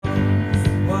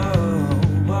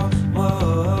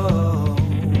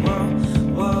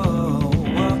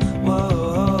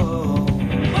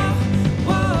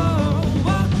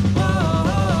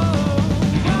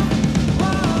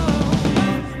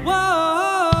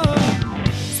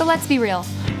So let's be real.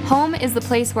 Home is the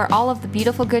place where all of the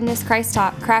beautiful goodness Christ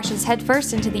taught crashes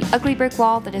headfirst into the ugly brick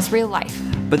wall that is real life.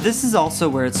 But this is also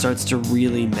where it starts to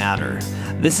really matter.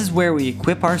 This is where we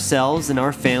equip ourselves and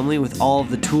our family with all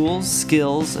of the tools,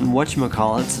 skills, and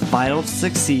whatchamacallits vital to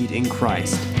succeed in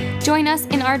Christ. Join us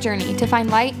in our journey to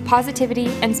find light, positivity,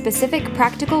 and specific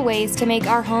practical ways to make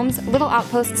our homes little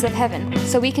outposts of heaven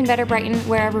so we can better brighten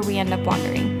wherever we end up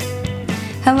wandering.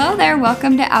 Hello there,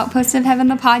 welcome to Outpost of Heaven,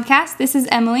 the podcast. This is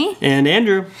Emily. And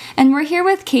Andrew. And we're here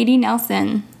with Katie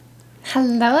Nelson.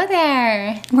 Hello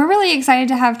there. We're really excited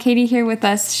to have Katie here with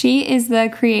us. She is the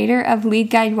creator of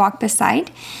Lead Guide Walk Beside.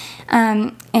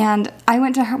 And I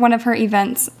went to one of her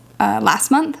events last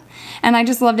month, and I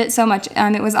just loved it so much.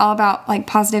 It was all about like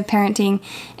positive parenting,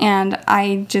 and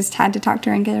I just had to talk to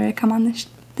her and get her to come on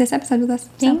this episode with us.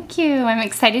 Thank you. I'm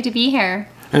excited to be here.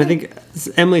 And I think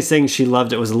Emily saying she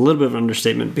loved it was a little bit of an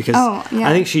understatement because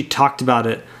I think she talked about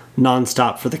it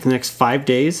nonstop for the next 5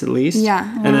 days at least. Yeah.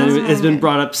 And then it's been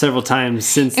brought up several times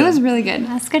since then. It was really good.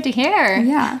 That's good to hear.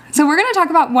 Yeah. So we're going to talk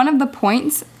about one of the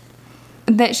points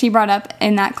that she brought up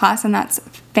in that class, and that's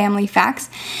family facts.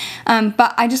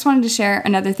 But I just wanted to share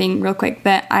another thing real quick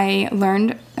that I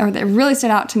learned, or that really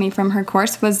stood out to me from her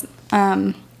course, was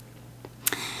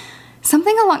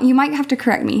something along, you might have to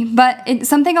correct me, but it's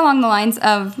something along the lines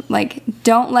of, like,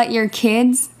 don't let your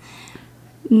kids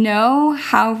know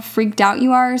how freaked out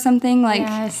you are or something. Like,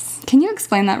 yes. Can you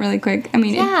explain that really quick? I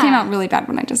mean, Yeah. It came out really bad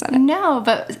when I just said it. No,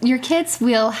 but your kids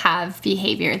will have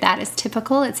behavior. That is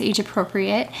typical. It's age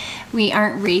appropriate. We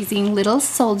aren't raising little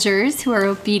soldiers who are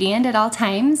obedient at all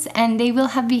times, and they will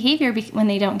have behavior when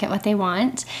they don't get what they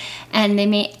want, and they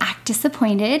may act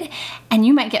disappointed, and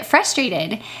you might get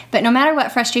frustrated. But no matter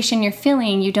what frustration you're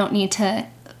feeling, you don't need to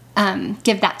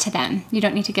give that to them. You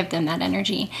don't need to give them that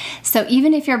energy. So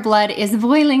even if your blood is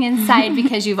boiling inside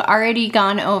because you've already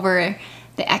gone over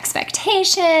the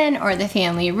expectation or the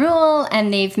family rule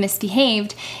and they've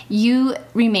misbehaved, you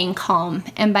remain calm.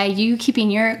 And by you keeping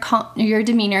your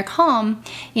demeanor calm,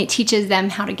 it teaches them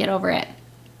how to get over it,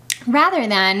 rather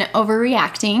than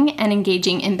overreacting and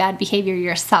engaging in bad behavior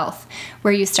yourself,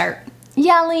 where you start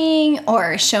yelling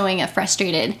or showing a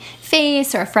frustrated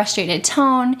face or a frustrated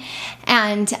tone.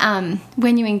 And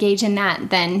when you engage in that,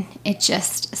 then it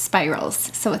just spirals.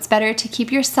 So it's better to keep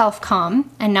yourself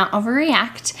calm and not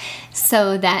overreact,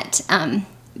 so that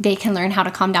they can learn how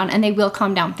to calm down, and they will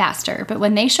calm down faster. But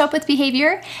when they show up with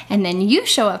behavior and then you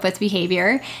show up with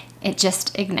behavior, it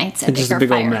just ignites a bigger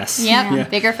fire. Old mess. Yep, yeah.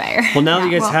 Bigger fire. Well, now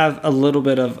that you guys have a little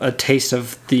bit of a taste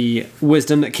of the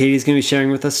wisdom that Katie's going to be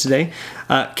sharing with us today,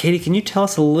 Katie, can you tell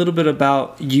us a little bit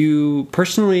about you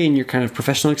personally and your kind of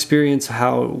professional experience,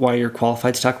 why you're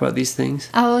qualified to talk about these things?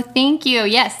 Oh, thank you.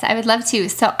 Yes, I would love to.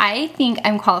 So I think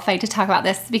I'm qualified to talk about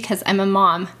this because I'm a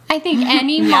mom. I think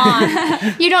any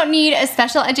mom, you don't need a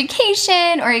special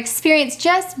education or experience.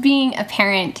 Just being a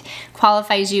parent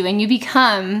qualifies you, and you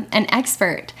become an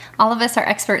expert. All of us are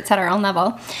experts at our own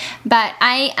level. But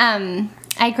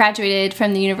I graduated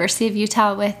from the University of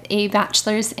Utah with a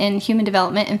bachelor's in human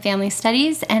development and family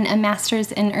studies and a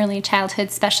master's in early childhood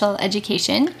special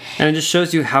education. And it just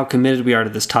shows you how committed we are to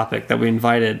this topic that we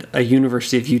invited a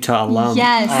University of Utah alum onto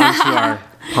our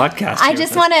podcast. I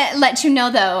just want to let you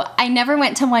know, though, I never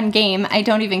went to one game. I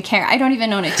don't even care. I don't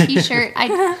even own a T-shirt.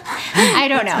 I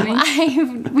don't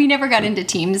know. We never got into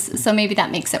teams, so maybe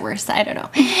that makes it worse. I don't know.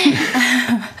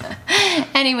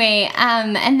 Anyway,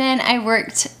 and then I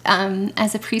worked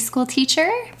as a preschool teacher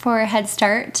for Head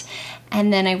Start,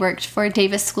 and then I worked for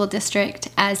Davis School District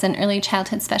as an early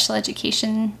childhood special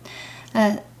education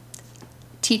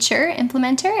teacher,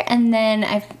 implementer, and then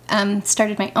I've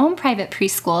started my own private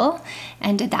preschool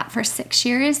and did that for 6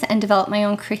 years and developed my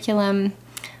own curriculum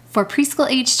for preschool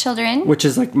age children. Which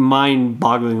is like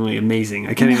mind-bogglingly amazing.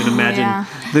 I can't even imagine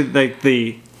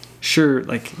the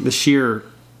sheer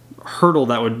hurdle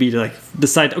that would be to like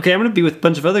decide, okay, I'm going to be with a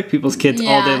bunch of other people's kids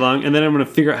all day long, and then I'm going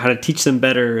to figure out how to teach them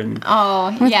better. And with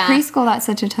preschool, that's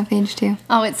such a tough age too.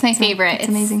 Oh, it's my favorite. It's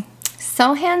amazing.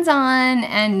 So hands-on,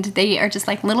 and they are just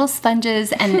like little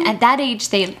sponges, and at that age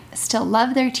they still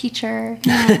love their teacher.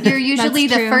 You're usually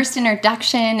the first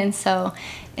introduction, and so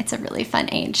it's a really fun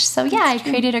age. So I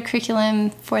created a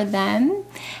curriculum for them,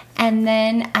 and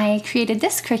then I created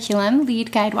this curriculum,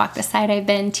 Lead Guide Walk Beside. I've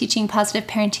been teaching positive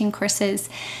parenting courses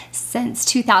since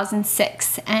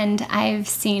 2006, and I've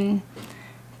seen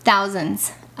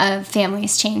thousands of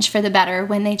families change for the better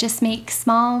when they just make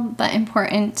small but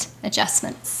important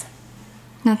adjustments.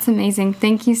 That's amazing.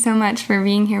 Thank you so much for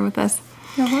being here with us.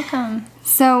 You're welcome.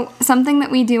 So something that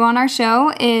we do on our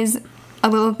show is a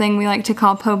little thing we like to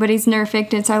call Po Buddy's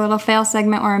Nerfict. It's our little fail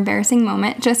segment or embarrassing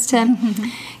moment, just to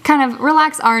kind of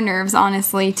relax our nerves,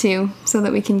 honestly, too, so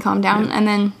that we can calm down. And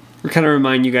then we kind of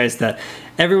remind you guys that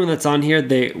everyone that's on here,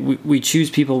 we choose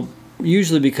people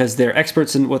usually because they're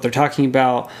experts in what they're talking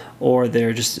about, or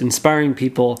they're just inspiring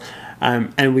people,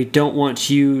 and we don't want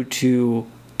you to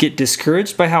get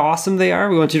discouraged by how awesome they are.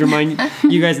 We want you to remind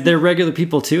you guys that they're regular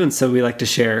people too, and so we like to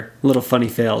share little funny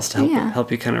fails to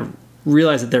help you kind of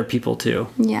realize that they're people too.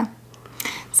 Yeah.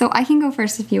 So I can go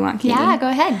first if you want, Katie. Yeah, go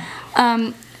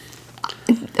ahead.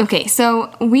 Okay,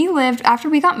 so after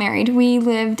we got married, we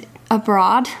lived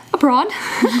abroad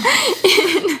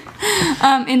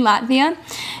in Latvia,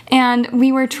 and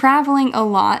we were traveling a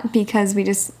lot because we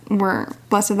just were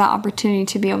blessed with that opportunity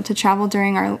to be able to travel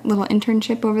during our little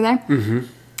internship over there. Mm-hmm.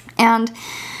 And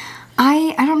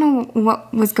I don't know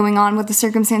what was going on, what the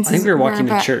circumstances were. I think we were walking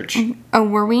to church. Oh,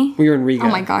 were we? We were in Riga. Oh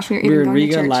my gosh, we were in going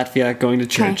Riga, to church. Latvia, going to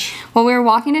church. Okay. Well, we were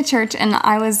walking to church, and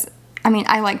I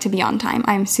like to be on time.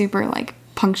 I'm super,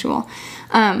 punctual.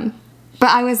 But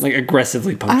I was...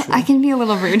 aggressively punctual. I can be a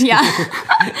little rude, yeah.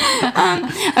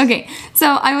 Okay, so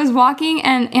I was walking,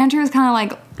 and Andrew was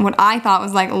kind of what I thought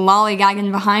was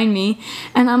lollygagging behind me.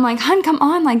 And I'm like, "Hun, come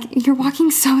on, you're walking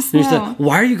so slow." Like,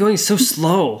 "Why are you going so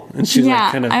slow?" And she was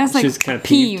I was kind of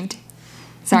peeved.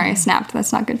 Sorry, I snapped.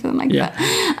 That's not good for the mic. Yeah.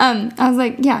 But, I was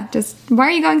like, "Yeah, just, why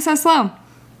are you going so slow?"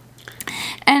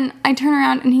 And I turn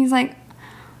around, and he's like,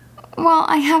 "Well,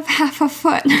 I have half a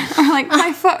foot," or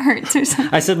my foot hurts or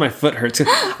something. I said my foot hurts.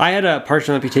 I had a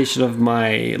partial amputation of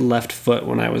my left foot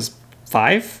when I was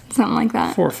 5. Something like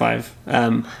that. 4 or 5.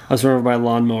 I was run over by a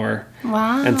lawnmower.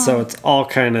 Wow. And so it's all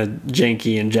kind of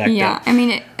janky and jacked up. Yeah, I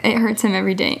mean, it hurts him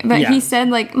every day. But he said,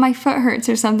 my foot hurts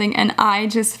or something, and I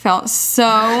just felt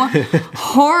so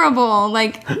horrible.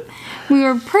 We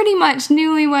were pretty much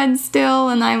newlyweds still,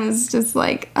 and I was just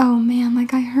oh man,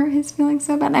 I hurt his feelings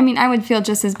so bad. I mean, I would feel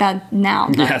just as bad now.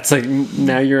 But, yeah, it's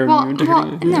now you're immune to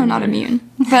hurting. No, not immune.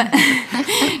 But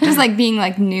just being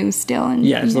new still. And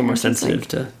yeah, it's a little more sensitive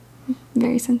to...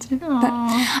 Very sensitive. Aww. But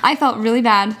I felt really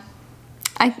bad.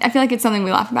 I feel like it's something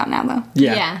we laugh about now, though.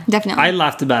 Yeah. Definitely. I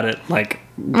laughed about it,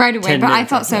 right away, but I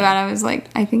felt so bad. I was I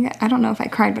don't know if I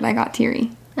cried, but I got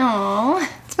teary. Aww.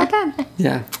 It's not bad.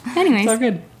 Yeah. Anyways. It's all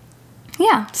good.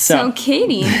 Yeah. So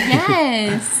Katie.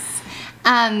 Yes.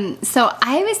 So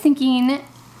I was thinking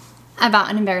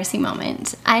about an embarrassing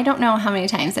moment. I don't know how many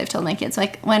times I've told my kids,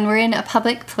 when we're in a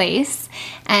public place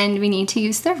and we need to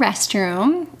use the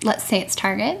restroom, let's say it's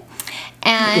Target,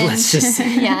 and let's just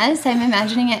say. Yes, I'm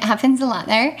imagining it happens a lot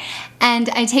there, and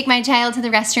I take my child to the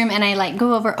restroom and I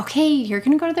go over, okay, you're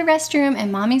gonna go to the restroom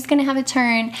and mommy's gonna have a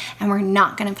turn and we're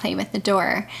not gonna play with the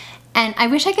door. And I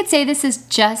wish I could say this has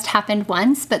just happened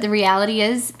once, but the reality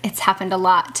is it's happened a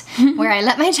lot, where I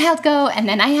let my child go and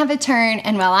then I have a turn,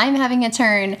 and while I'm having a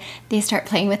turn, they start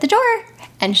playing with the door.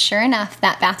 And sure enough,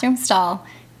 that bathroom stall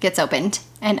gets opened,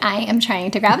 and I am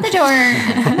trying to grab the door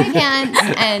and hold my pants,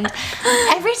 and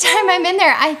every time I'm in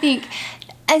there, I think,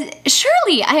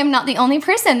 surely I am not the only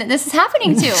person that this is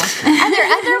happening to. Are there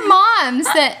other moms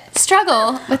that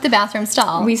struggle with the bathroom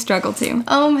stall? We struggle too.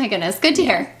 Oh my goodness. Good to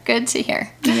hear. Good to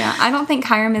hear. Yeah, I don't think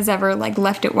Hiram has ever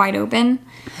left it wide open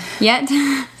yet,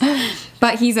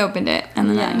 but he's opened it,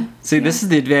 and then See, this is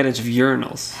the advantage of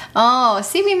urinals. Oh,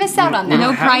 see, we missed out on that.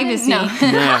 No privacy. No.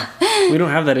 Yeah, we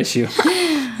don't have that issue.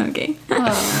 Okay.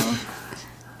 Oh.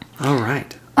 All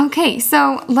right. Okay,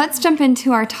 so let's jump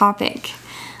into our topic.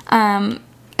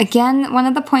 Again, one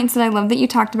of the points that I love that you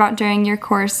talked about during your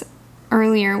course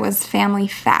earlier was family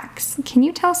facts. Can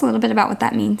you tell us a little bit about what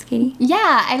that means, Katie?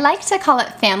 Yeah, I like to call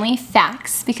it family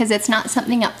facts because it's not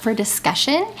something up for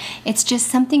discussion. It's just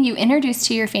something you introduce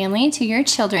to your family, to your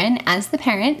children as the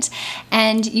parent,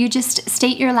 and you just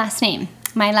state your last name.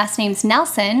 My last name's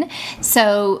Nelson,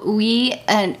 so we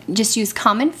just use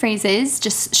common phrases,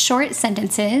 just short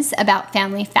sentences about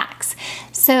family facts.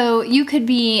 So you could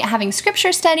be having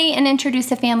scripture study and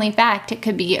introduce a family fact. It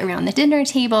could be around the dinner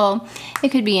table. It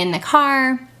could be in the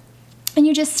car. And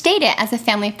you just state it as a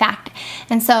family fact.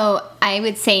 And so I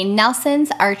would say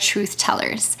Nelsons are truth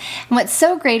tellers. And what's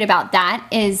so great about that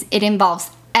is it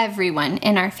involves everyone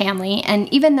in our family, and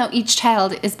even though each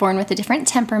child is born with a different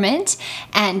temperament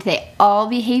and they all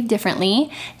behave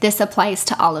differently, this applies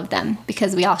to all of them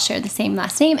because we all share the same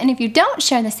last name. And if you don't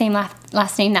share the same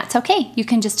last name, that's okay. You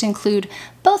can just include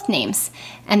both names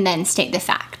and then state the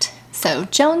fact. So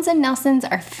Jones and Nelsons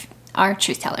are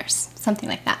truth tellers, something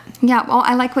like that. Yeah, well,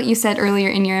 I like what you said earlier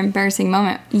in your embarrassing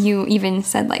moment. You even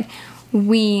said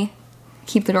we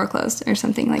keep the door closed or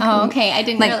something like that. Oh, okay. I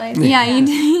didn't realize. Yeah, you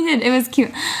did. It was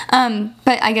cute.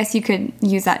 But I guess you could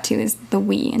use that too as the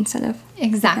we instead of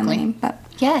Exactly. Name, but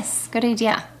yes, good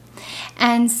idea.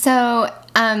 And so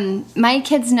my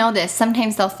kids know this.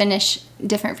 Sometimes they'll finish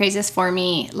different phrases for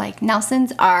me, like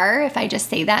Nelsons are. If I just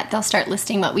say that, they'll start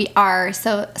listing what we are.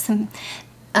 So some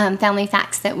family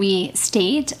facts that we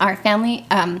state are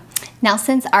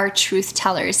Nelsons are truth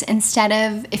tellers. Instead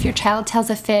of if your child tells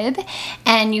a fib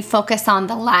and you focus on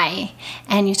the lie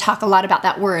and you talk a lot about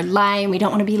that word lie and we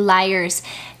don't want to be liars,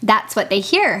 that's what they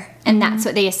hear and that's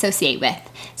what they associate with.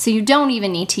 So you don't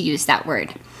even need to use that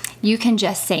word. You can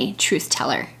just say truth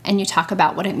teller and you talk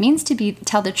about what it means to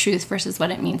tell the truth versus what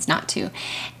it means not to.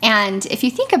 And if you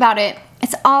think about it,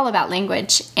 it's all about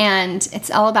language and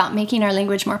it's all about making our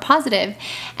language more positive.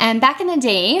 And back in the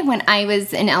day when I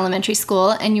was in elementary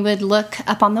school and you would look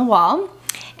up on the wall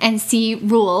and see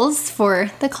rules for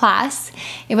the class,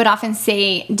 it would often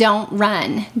say, don't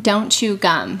run, don't chew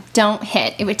gum, don't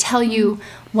hit. It would tell you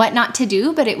what not to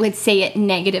do, but it would say it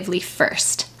negatively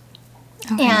first.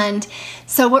 Okay. And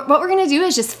so what we're going to do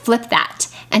is just flip that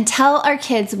and tell our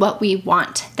kids what we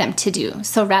want them to do.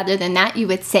 So rather than that, you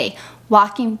would say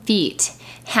walking feet,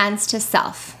 hands to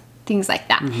self, things like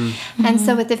that. And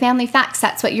so with the family facts,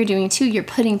 that's what you're doing too. You're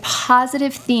putting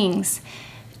positive things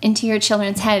into your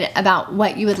children's head about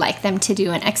what you would like them to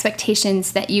do and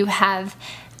expectations that you have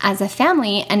as a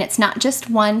family. And it's not just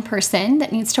one person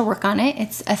that needs to work on it,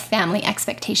 it's a family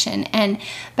expectation. And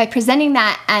by presenting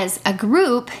that as a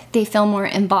group, they feel more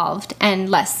involved and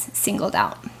less singled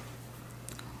out.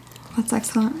 That's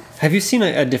excellent. Have you seen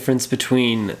a difference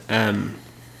between, how do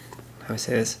I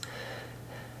say this?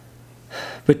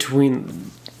 Have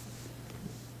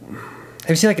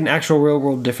you seen like an actual real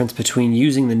world difference between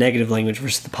using the negative language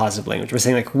versus the positive language? We're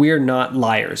saying like we're not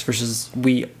liars versus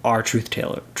we are truth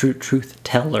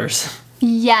tellers.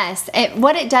 Yes.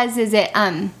 What it does is it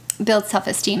builds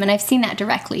self-esteem. And I've seen that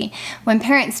directly when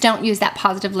parents don't use that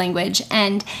positive language.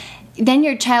 And then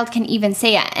your child can even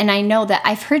say it. And I know that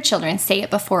I've heard children say it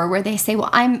before where they say,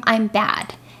 well, I'm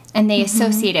bad. And they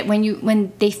associate it.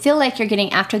 When they feel like you're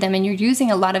getting after them and you're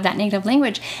using a lot of that negative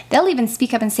language, they'll even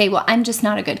speak up and say, well, I'm just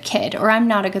not a good kid or I'm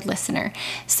not a good listener.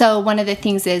 So one of the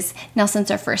things is Nelsons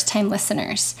are first-time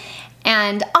listeners.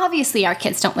 And obviously our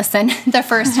kids don't listen the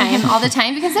first time all the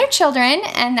time because they're children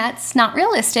and that's not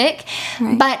realistic.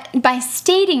 Right. But by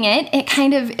stating it, it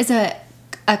kind of is a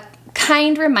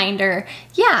kind reminder,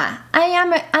 yeah, I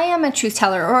am a truth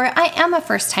teller or I am a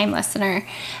first-time listener.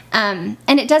 And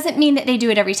it doesn't mean that they do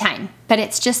it every time, but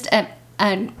it's just a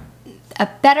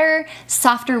better,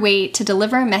 softer way to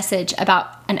deliver a message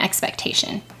about an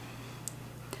expectation.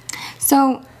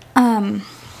 So,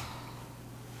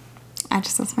 I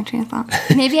just lost my train of thought.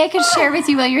 Maybe I could share with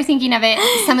you while you're thinking of it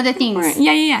some of the things.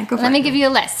 Yeah. Go for it. Let me give you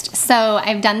a list. So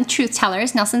I've done truth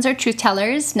tellers. Nelsons are truth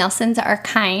tellers. Nelsons are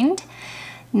kind.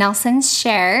 Nelsons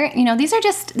share.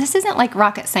 This isn't like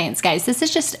rocket science, guys. This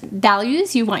is just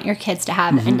values you want your kids to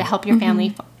have and to help your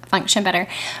family function better.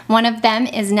 One of them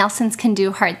is Nelsons can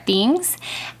do hard things.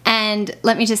 And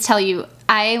let me just tell you,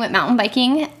 I went mountain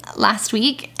biking last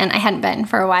week and I hadn't been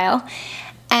for a while.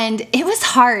 And it was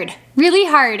hard, really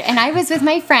hard. And I was with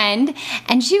my friend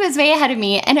and she was way ahead of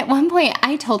me. And at one point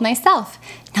I told myself,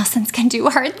 Nelsons can do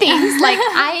hard things. Like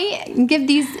I give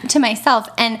these to myself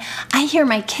and I hear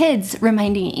my kids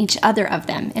reminding each other of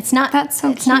them. It's not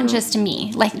not just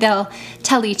me. Like they'll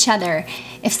tell each other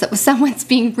if someone's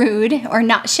being rude or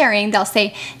not sharing, they'll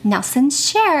say, Nelsons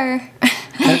share.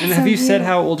 And have you said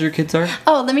how old your kids are?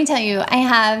 Oh, let me tell you. I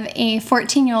have a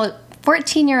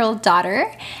 14-year-old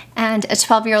daughter and a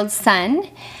 12-year-old son,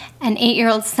 an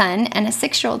 8-year-old son, and a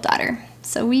 6-year-old daughter.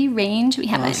 So we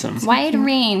have a wide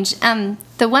range.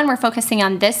 The one we're focusing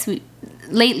on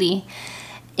lately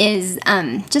is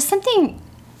just something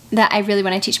that I really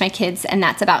want to teach my kids, and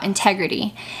that's about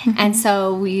integrity. And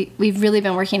so we've really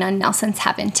been working on Nelsons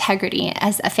have integrity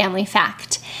as a family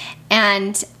fact.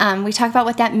 And we talk about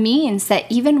what that means, that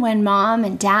even when mom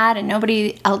and dad and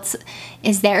nobody else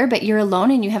is there, but you're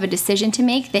alone and you have a decision to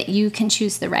make, that you can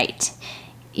choose the right,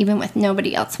 even with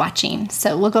nobody else watching.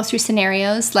 So we'll go through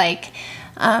scenarios like,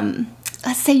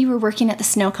 let's say you were working at the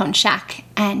snow cone shack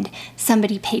and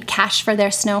somebody paid cash for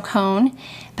their snow cone,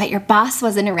 but your boss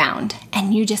wasn't around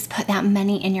and you just put that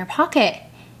money in your pocket.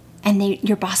 And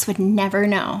your boss would never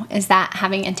know. Is that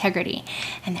having integrity?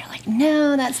 And they're like,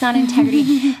 no, that's not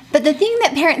integrity. But the thing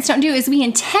that parents don't do is we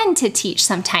intend to teach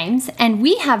sometimes, and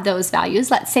we have those values.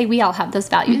 Let's say we all have those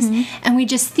values. And we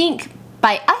just think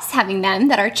by us having them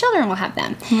that our children will have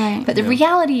them. Right. But the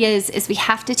reality is we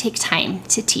have to take time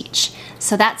to teach.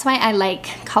 So that's why I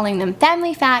like calling them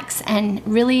family facts and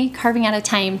really carving out a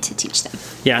time to teach them.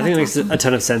 Yeah, I think it makes a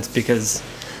ton of sense because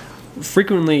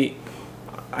frequently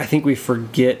I think we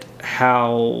forget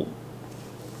how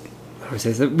how do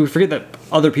I say this? We forget that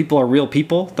other people are real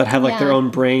people that have like their own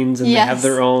brains and they have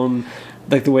their own,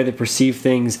 like the way they perceive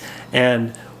things,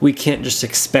 and we can't just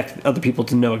expect other people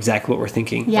to know exactly what we're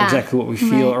thinking, or exactly what we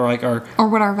feel, or like or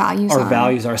what our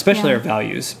values are, especially our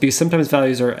values, because sometimes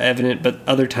values are evident, but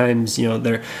other times, you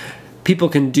know, people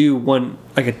can do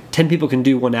 10 people can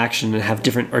do one action and have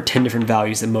 10 different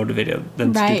values that motivate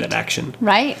them to do that action.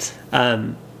 Right.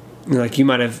 Like you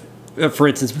might have, for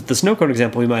instance, with the snow cone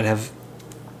example, you might have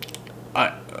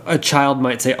a child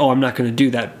might say, "Oh, I'm not going to do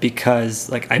that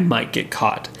because like I might get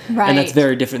caught," and that's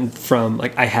very different from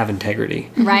like I have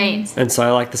integrity. Right. And so I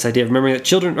like this idea of remembering that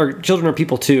children are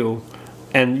people too,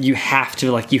 and you have to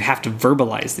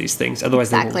verbalize these things, otherwise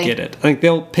they won't get it. I think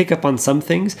they'll pick up on some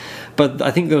things, but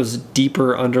I think those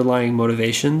deeper underlying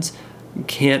motivations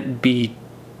can't be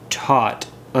taught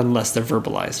unless they're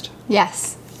verbalized.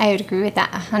 Yes, I would agree with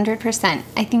that 100%.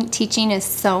 I think teaching is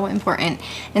so important.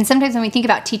 And sometimes when we think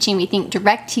about teaching, we think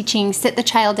direct teaching, sit the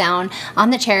child down on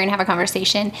the chair and have a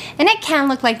conversation. And it can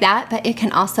look like that, but it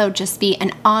can also just be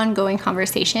an ongoing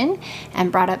conversation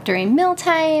and brought up during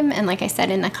mealtime and, like I said,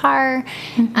 in the car.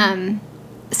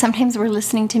 Sometimes we're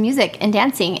listening to music and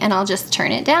dancing, and I'll just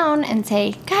turn it down and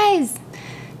say, "Guys,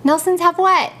 Nelsons have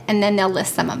what?" And then they'll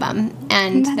list some of them.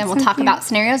 And then we'll talk about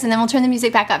scenarios, and then we'll turn the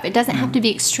music back up. It doesn't have to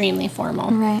be extremely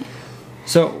formal. Right.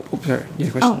 So, sorry, you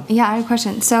had a question? Oh, yeah, I have a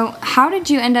question. So, how did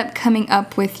you end up coming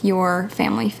up with your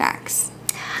family facts?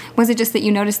 Was it just that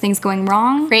you noticed things going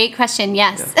wrong? Great question,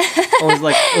 yes. Yeah. Or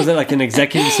was it like an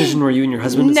executive decision where you and your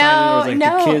husband decided? Or was it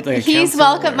like the kid, like he's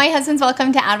welcome. My husband's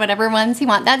welcome to add whatever ones he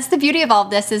wants. That's the beauty of all of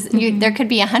this is there could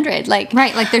be 100. Like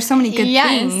there's so many good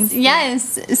things.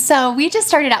 Yes. So we just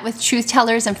started out with truth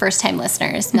tellers and first time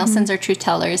listeners. Nelsons are truth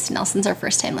tellers. Nelsons are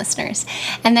first time listeners.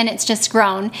 And then it's just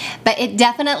grown. But it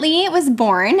definitely was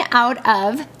born out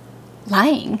of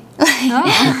lying.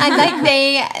 And like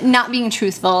they not being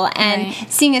truthful and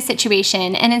seeing a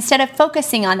situation, and instead of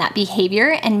focusing on that behavior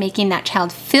and making that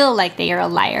child feel like they are a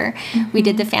liar, we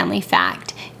did the family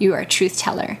fact: you are a truth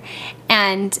teller.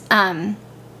 And I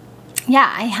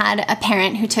had a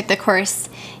parent who took the course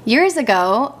years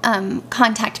ago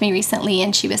contact me recently,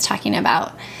 and she was talking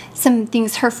about some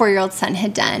things her 4-year-old son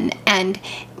had done, and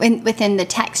within the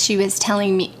text she was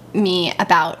telling me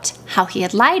about how he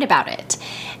had lied about it.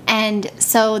 And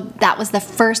so that was the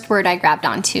first word I grabbed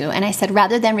onto, and I said,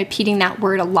 rather than repeating that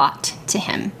word a lot to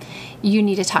him, you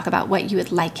need to talk about what you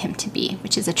would like him to be,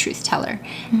 which is a truth teller,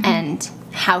 and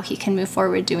how he can move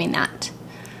forward doing that.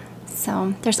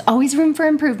 So there's always room for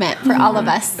improvement for all of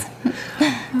us.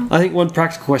 I think one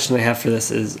practical question I have for this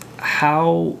is,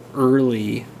 how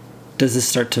early does this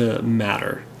start to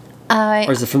matter?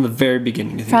 Or is it from the very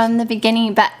beginning? From the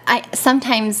beginning, but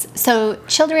so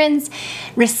children's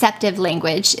receptive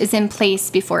language is in place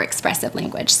before expressive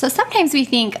language. So sometimes we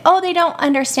think, oh, they don't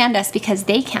understand us because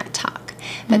they can't talk.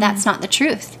 But that's not the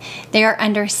truth. They are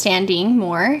understanding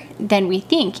more than we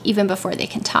think, even before they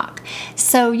can talk.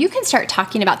 So you can start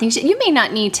talking about things. You may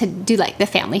not need to do like the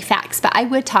family facts, but I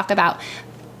would talk about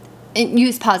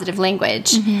use positive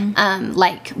language,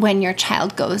 like when your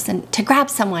child goes to grab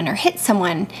someone or hit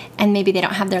someone and maybe they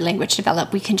don't have their language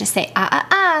developed, we can just say,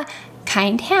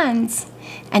 kind hands,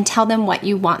 and tell them what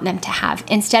you want them to have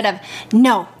instead of,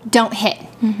 no, don't hit.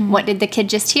 What did the kid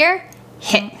just hear?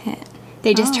 Hit.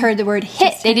 They just heard the word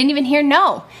hit. They didn't even hear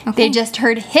no. Okay. They just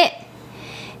heard hit.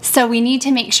 So we need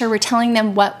to make sure we're telling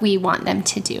them what we want them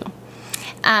to do.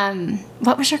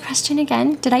 What was your question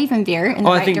again? Did I even veer in the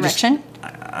right direction?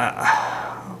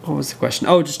 What was the question?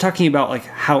 Oh, just talking about like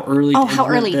how early. Oh, how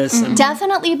early?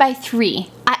 Definitely by 3.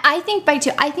 I think by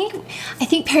 2. I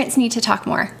think parents need to talk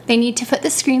more. They need to put the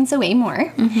screens away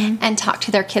more and talk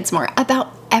to their kids more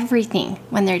about everything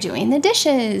when they're doing the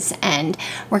dishes. And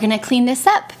we're going to clean this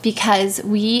up because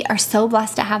we are so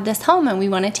blessed to have this home and we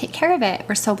want to take care of it.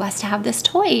 We're so blessed to have this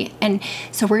toy. And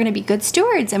so we're going to be good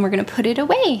stewards and we're going to put it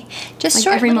away. Just like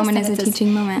short every moment is a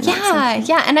teaching moment.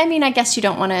 Yeah. And I mean, I guess you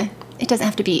don't want to, it doesn't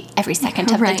have to be every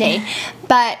second of the day.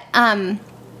 But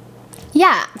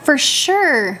for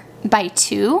sure by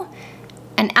 2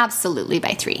 and absolutely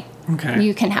by 3. Okay.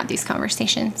 You can have these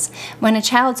conversations. When a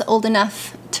child's old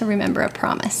enough to remember a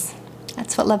promise.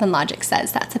 That's what Love and Logic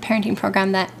says. That's a parenting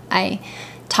program that I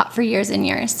taught for years and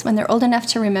years. When they're old enough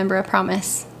to remember a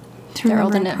promise. They're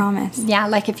old enough. Promise. Yeah,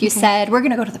 like if you said, we're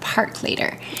going to go to the park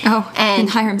later. Oh, and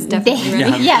Hiram's definitely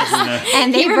ready. Yes,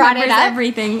 and they brought it up.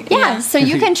 Everything. Yeah, so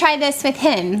you can try this with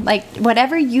him. Like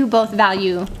whatever you both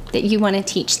value that you want to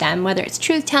teach them, whether it's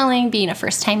truth-telling, being a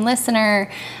first-time listener,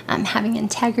 having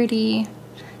integrity,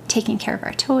 taking care of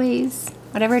our toys,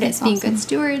 whatever it is, being good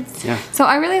stewards. Yeah. So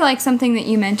I really like something that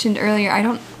you mentioned earlier. I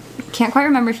don't can't quite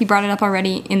remember if you brought it up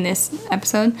already in this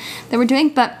episode that we're doing,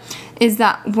 but is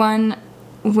that one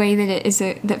way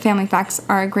that family facts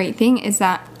are a great thing is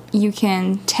that you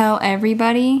can tell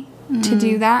everybody to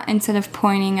do that instead of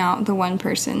pointing out the one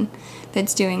person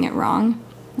that's doing it wrong.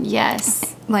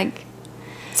 Yes. Like,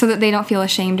 so that they don't feel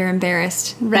ashamed or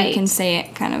embarrassed. Right. You can say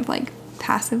it kind of like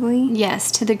passively.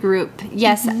 Yes, to the group.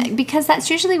 Yes, because that's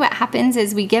usually what happens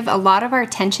is we give a lot of our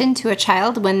attention to a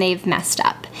child when they've messed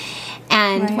up.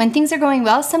 And when things are going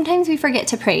well, sometimes we forget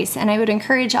to praise. And I would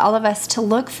encourage all of us to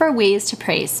look for ways to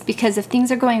praise, because if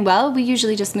things are going well, we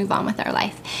usually just move on with our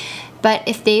life. But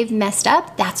if they've messed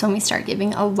up, that's when we start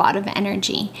giving a lot of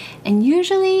energy. And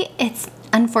usually it's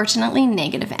unfortunately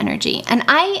negative energy. And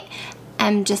I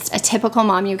am just a typical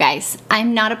mom, you guys.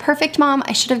 I'm not a perfect mom.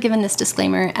 I should have given this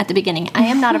disclaimer at the beginning. I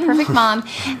am not a perfect mom,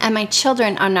 and my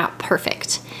children are not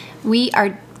perfect. We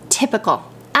are typical.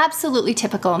 Absolutely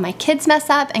typical. My kids mess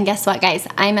up, and guess what, guys?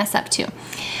 I mess up too.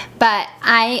 But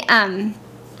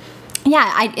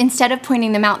instead of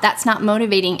pointing them out, that's not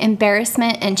motivating.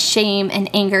 Embarrassment and shame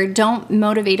and anger don't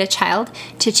motivate a child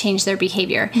to change their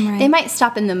behavior. Right. They might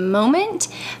stop in the moment,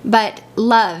 but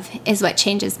love is what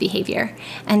changes behavior.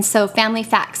 And so family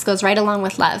facts goes right along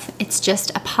with love. It's just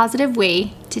a positive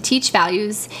way to teach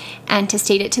values and to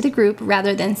state it to the group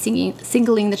rather than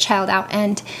singling the child out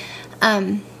and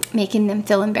making them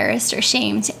feel embarrassed or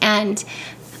ashamed. And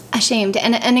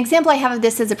an example I have of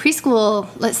this is a preschool.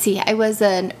 Let's see, I was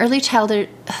an early childhood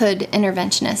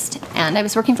interventionist, and I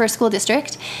was working for a school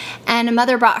district, and a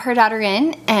mother brought her daughter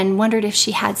in and wondered if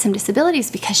she had some disabilities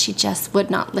because she just would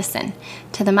not listen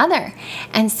to the mother.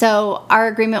 And so our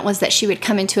agreement was that she would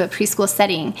come into a preschool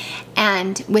setting,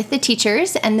 and with the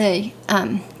teachers and the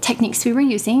techniques we were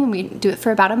using, and we'd do it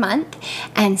for about a month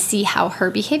and see how her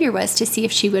behavior was to see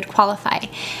if she would qualify.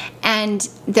 And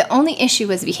the only issue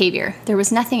was behavior. There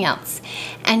was nothing else.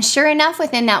 And sure enough,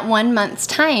 within that 1 month's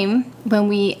time, when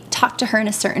we talked to her in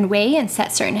a certain way and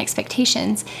set certain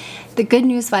expectations, the good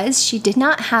news was she did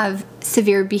not have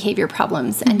severe behavior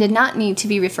problems and did not need to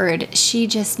be referred. She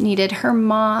just needed her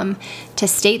mom to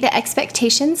state the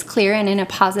expectations clear and in a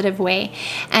positive way.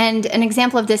 And an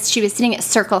example of this, she was sitting at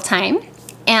circle time,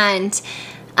 and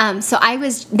so I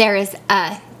was there as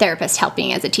a therapist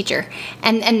helping as a teacher,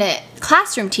 and the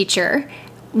classroom teacher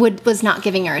was not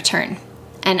giving her a turn,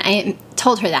 and I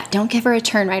told her that don't give her a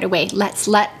turn right away. Let's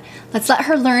let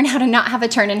her learn how to not have a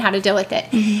turn and how to deal with it.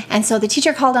 And so the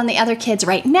teacher called on the other kids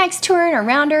right next to her and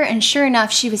around her, and sure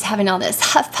enough, she was having all this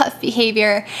huff puff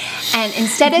behavior. And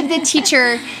instead of the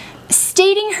teacher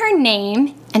stating her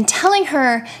name and telling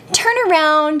her turn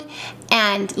around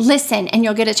and listen and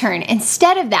you'll get a turn,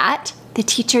 instead of that, the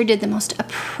teacher did the most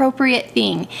appropriate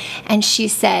thing, and she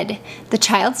said the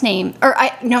child's name,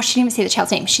 she didn't even say the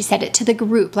child's name. She said it to the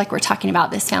group, like we're talking about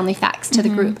this family facts to the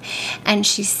group. And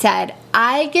she said,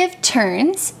 I give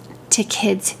turns to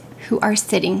kids who are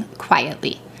sitting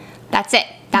quietly. That's it.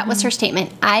 That was her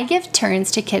statement. I give turns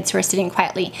to kids who are sitting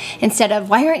quietly. Instead of,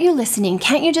 why aren't you listening?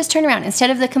 Can't you just turn around? Instead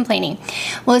of the complaining.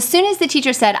 Well, as soon as the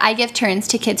teacher said, I give turns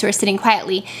to kids who are sitting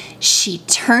quietly, she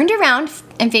turned around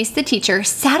and faced the teacher,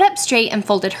 sat up straight, and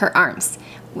folded her arms.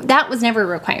 That was never a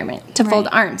requirement to fold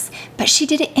arms, but she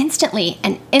did it instantly,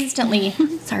 and instantly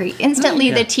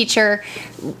the teacher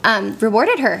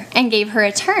rewarded her and gave her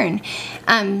a turn,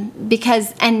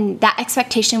 because that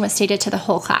expectation was stated to the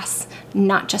whole class,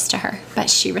 not just to her, but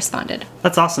she responded.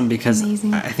 That's awesome, because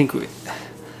Amazing. I think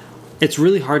it's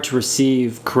really hard to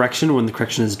receive correction when the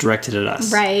correction is directed at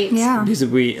us. Right. Yeah. Because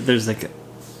there's like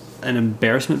an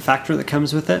embarrassment factor that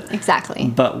comes with it. Exactly.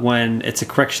 But when it's a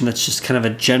correction that's just kind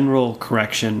of a general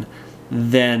correction,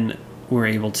 then we're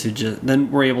able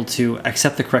to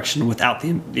accept the correction without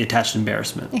the attached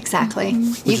embarrassment. Exactly.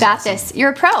 You got this.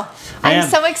 You're a pro. I'm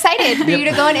so excited for you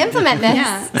to go and implement this.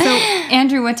 Yeah. So,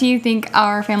 Andrew, what do you think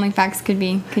our family facts could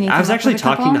be? Can you? I was actually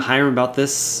talking to Hiram. Hiram about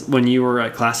this when you were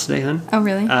at class today, hon. Oh,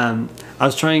 really?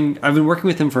 I've been working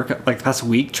with him for like the past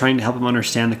week, trying to help him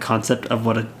understand the concept of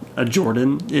what a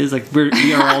Jordan is. Like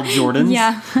we are all Jordans.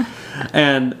 Yeah.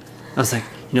 And I was like,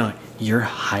 you're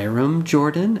Hiram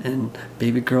Jordan and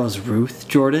baby girl is Ruth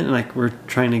Jordan, and like we're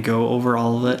trying to go over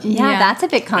all of it. Yeah, that's a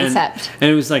big concept. And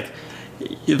it was like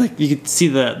you could see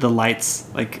the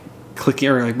lights like clicking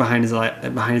or like behind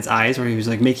his eyes where he was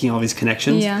like making all these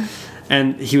connections. Yeah.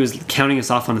 And he was counting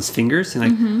us off on his fingers,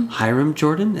 and like Hiram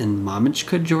Jordan and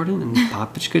Mamichka Jordan and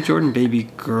Papichka Jordan, baby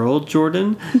girl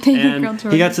Jordan. Baby girl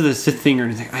Jordan. He got to the fifth finger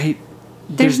and he's like,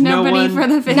 There's nobody for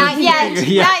the figure. Not yet.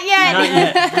 Yeah, Not yet.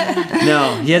 Not yet.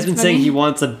 No, he has been saying funny. he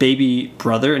wants a baby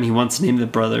brother, and he wants to name the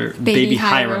brother Baby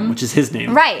Hiram, Hiram. which is his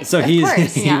name. Right, So of he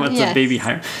course. he Yeah. wants Yes. a Baby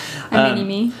Hiram. A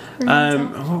mini-me.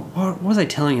 What was I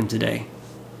telling him today?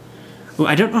 Well,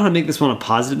 I don't know how to make this one a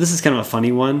positive. This is kind of a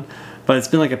funny one, but it's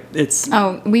been like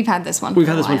Oh, we've had this one. we've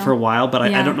had this one for a while, but I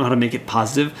Yeah. don't know how to make it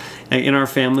positive. In our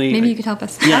family, Maybe you could help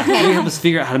us. Yeah, maybe help us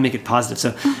figure out how to make it positive.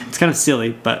 So it's kind of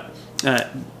silly, but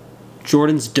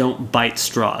Jordans don't bite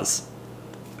straws.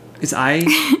 Because I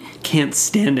can't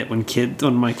stand it when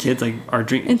my kids like are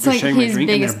drinking, It's like sharing my his drink,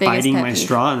 and biggest they're biting pet my peeve.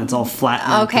 straw, and it's all flat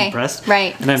and Okay, compressed.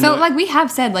 right. And I have So, no- like, we have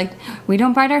said, like, we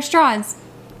don't bite our straws.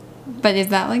 But is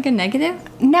that, like, a negative?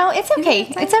 No, it's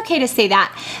okay. It's okay to say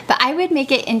that. But I would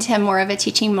make it into more of a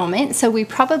teaching moment. So we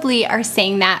probably are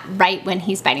saying that right when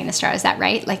he's biting the straw. Is that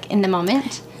right? Like in the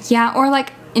moment? Yeah, or,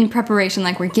 like, in preparation,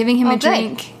 like, we're giving him Oh, a good.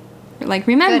 drink. Like,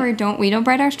 remember, Good. we don't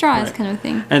bite our straws, Right. kind of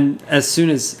thing. And as soon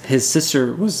as his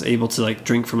sister was able to like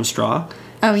drink from a straw,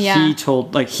 Oh, yeah.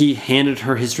 he handed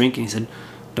her his drink and he said,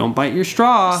 "Don't bite your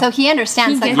straw." So he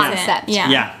understands He the gets it. concept. Yeah.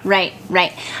 yeah. Right,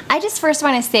 right. I just first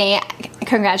want to say,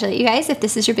 congratulate you guys if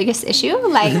this is your biggest issue.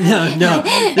 Like, No,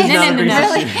 this is not a big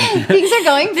no. issue. things are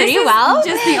going pretty This is well.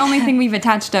 just the only thing we've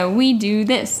attached to. We do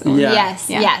this. Or- Yeah. Yes,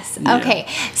 Yeah. yes. Yeah. Okay.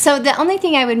 So the only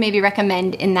thing I would maybe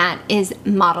recommend in that is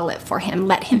model it for him.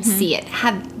 Let him Mm-hmm. see it.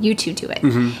 Have you two do it.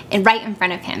 And right in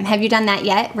front of him. Have you done that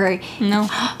yet? Where, No.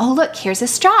 oh, look, here's a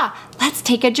straw. Let's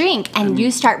take a drink. And you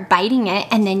start biting it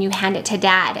and then you hand it to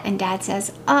dad. And dad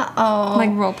says, uh-oh. Like,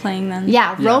 role-playing then.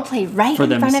 Yeah, role play right For in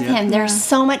them front to of see it. him. There's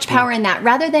so much power in that,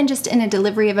 rather than just in a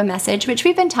delivery of a message, which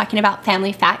we've been talking about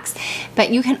family facts. But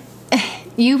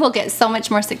you will get so much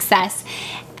more success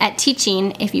at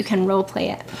teaching if you can role play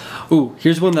it. Ooh,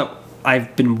 here's one that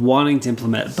I've been wanting to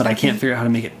implement, but I can't figure out how to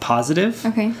make it positive.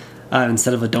 Okay.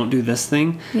 Instead of a "don't do this"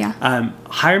 thing. Yeah.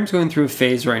 Hiram's going through a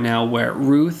phase right now where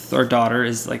Ruth, our daughter,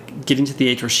 is like getting to the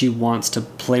age where she wants to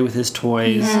play with his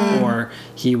toys, or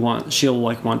she'll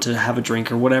like want to have a drink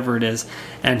or whatever it is,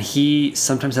 and he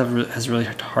sometimes has a really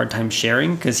hard time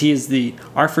sharing because he is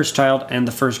our first child and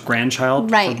the first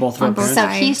grandchild Right. for both of our On both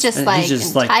parents. So he's just And like he's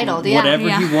just entitled, yeah. whatever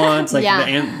Yeah. he wants. Like Yeah.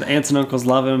 the aunts and uncles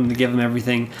love him; they give him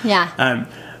everything. Yeah.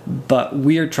 But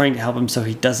we are trying to help him so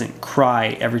he doesn't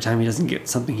cry every time he doesn't get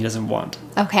something he doesn't want.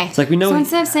 Okay. It's like we know. So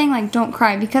instead of saying, like, don't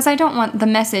cry, because I don't want the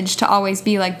message to always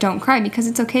be, like, don't cry, because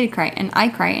it's okay to cry, and I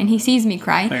cry, and he sees me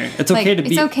cry. Like, it's okay to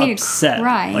be upset, to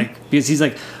cry. like because he's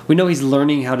like we know he's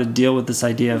learning how to deal with this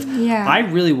idea of Yeah. I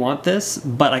really want this,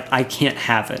 but like I can't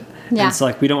have it. Yeah. And so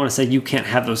like we don't want to say you can't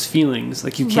have those feelings,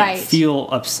 like you can't Right. feel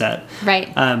upset. Right.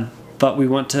 But we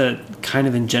want to kind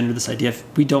of engender this idea of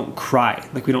we don't cry,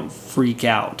 like we don't freak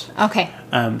out. Okay.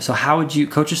 So how would you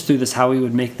coach us through this? How we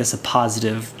would make this a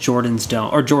positive Jordans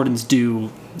don't or Jordans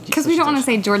do? Because we don't want to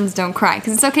say Jordans don't cry,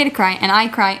 because it's okay to cry, and I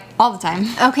cry all the time.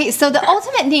 Okay, so the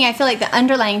ultimate thing, I feel like the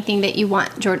underlying thing that you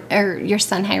want your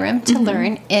son Hiram to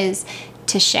learn is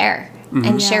to share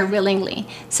and share willingly.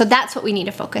 So that's what we need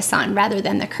to focus on rather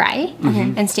than the cry.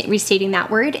 And restating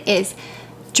that word is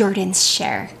Jordans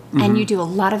share. And you do a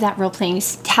lot of that role playing. You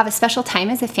have a special time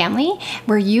as a family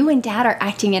where you and dad are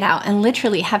acting it out and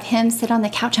literally have him sit on the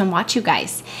couch and watch you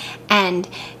guys. And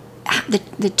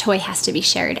the toy has to be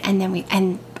shared.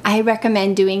 And I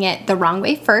recommend doing it the wrong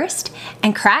way first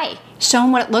and cry. Show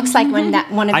them what it looks like when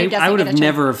that one of you doesn't I would get have a turn.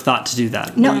 never have thought to do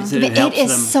that. No, Because but it helps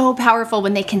is them. so powerful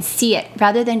when they can see it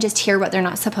rather than just hear what they're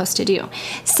not supposed to do.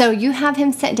 So you have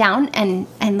him sit down and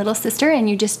little sister, and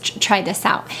you just try this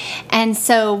out. And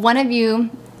so one of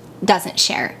you doesn't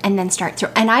share and then start through.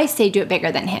 And I say do it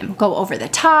bigger than him. Go over the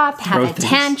top, have Throw a things.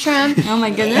 tantrum. Oh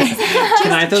my goodness.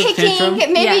 Can I throw the Kicking,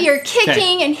 tantrum? maybe Yeah. you're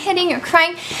kicking and hitting or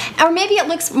crying, or maybe it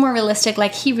looks more realistic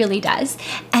like he really does.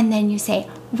 And then you say,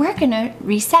 we're gonna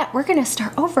reset, we're gonna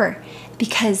start over,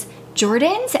 because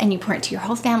Jordans, and you point to your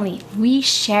whole family, we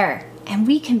share and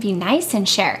we can be nice and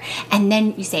share. And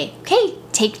then you say, okay,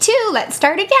 take two, let's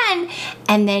start again.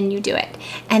 And then you do it.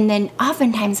 And then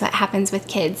oftentimes what happens with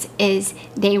kids is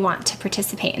they want to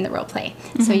participate in the role play.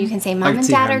 So you can say, mom can and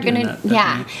see dad how are I'm doing gonna, that,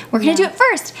 definitely. we're gonna do it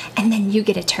first. And then you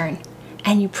get a turn.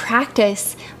 And you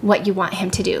practice what you want him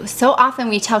to do. So often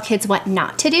we tell kids what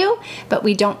not to do, but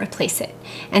we don't replace it.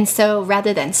 And so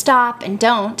rather than stop and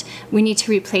don't, we need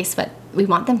to replace what we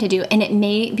want them to do. And it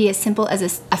may be as simple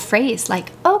as a phrase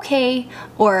like, okay,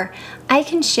 or I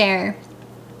can share,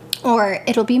 or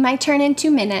it'll be my turn in 2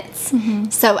 minutes.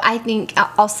 So I think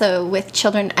also with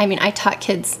children, I mean, I taught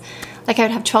kids, like I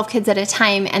would have 12 kids at a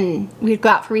time, and we'd go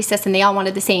out for recess and they all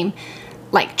wanted the same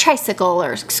like tricycle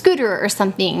or scooter or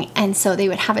something. And so they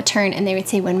would have a turn and they would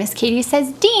say, when Miss Katie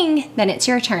says ding, then it's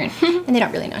your turn. And they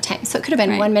don't really know time. So it could have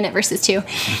been 1 minute versus 2.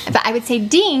 But I would say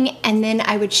ding, and then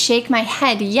I would shake my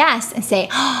head yes and say,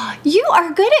 oh, you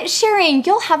are good at sharing.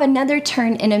 You'll have another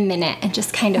turn in a minute, and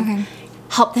just kind of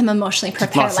help them emotionally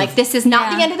prepare. Like, this is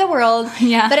not the end of the world.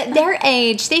 But at their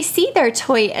age, they see their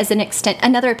toy as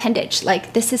another appendage.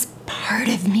 Like, this is part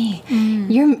of me.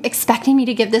 You're expecting me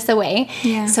to give this away.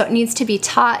 So it needs to be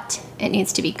taught. It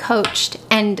needs to be coached,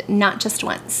 and not just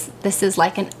once. This is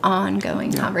like an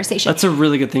ongoing conversation. That's a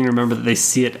really good thing to remember, that they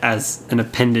see it as an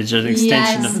appendage, an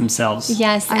extension of themselves.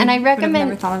 And I recommend.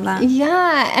 Never thought of that.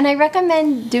 And I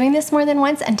recommend doing this more than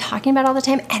once and talking about it all the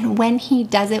time. And when he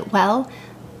does it well,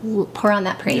 pour on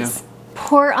that praise.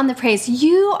 Pour on the praise.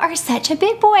 You are such a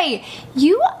big boy.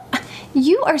 You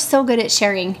are so good at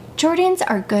sharing. Jordans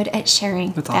are good at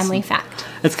sharing. That's Family awesome. fact.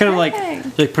 It's kind of like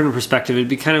put in perspective, it'd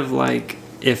be kind of like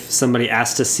if somebody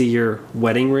asked to see your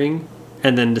wedding ring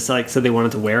and then just like said they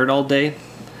wanted to wear it all day,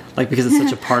 like, because it's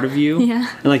such a part of you.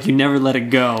 And like you never let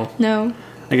it go. No.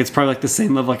 Like, it's probably like the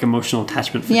same level of like emotional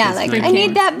attachment for kids. Like, I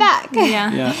need that back.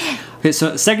 Okay,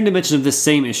 so second dimension of this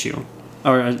same issue,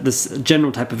 or this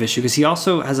general type of issue, because he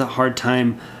also has a hard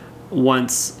time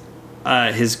once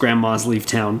his grandmas leave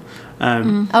town.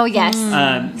 You're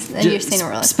saying a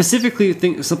roller. Specifically,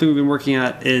 something we've been working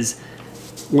at is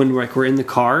when we're in the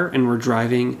car and we're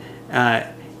driving.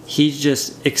 He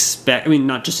just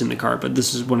not just in the car, but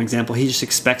this is one example. He just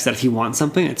expects that if he wants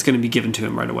something, it's going to be given to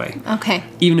him right away. Okay.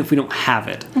 Even if we don't have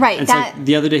it. Right. And like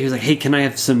the other day he was like, hey, can I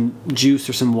have some juice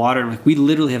or some water? And I'm like, we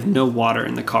literally have no water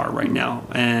in the car right now.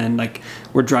 And like,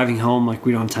 we're driving home, like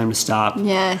we don't have time to stop.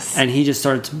 Yes. And he just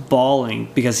starts bawling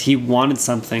because he wanted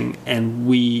something and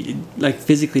we like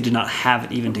physically did not have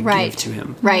it even to give to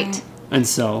him. Right. And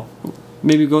so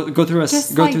maybe go through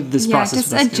this process.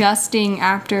 Just adjusting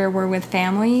after we're with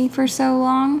family for so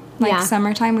long. Like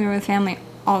summertime, we were with family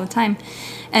all the time.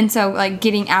 And so like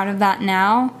getting out of that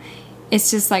now,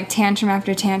 it's just like tantrum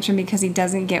after tantrum because he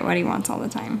doesn't get what he wants all the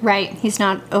time. Right. He's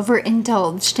not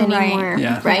overindulged anymore.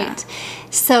 Right.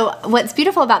 So what's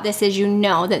beautiful about this is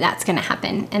that's going to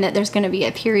happen and that there's going to be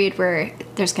a period where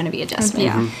there's going to be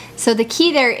adjustment. So the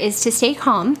key there is to stay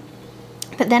calm.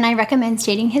 But then I recommend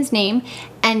stating his name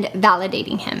and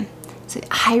validating him. So,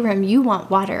 Hiram, you want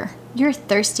water. You're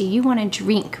thirsty. You want a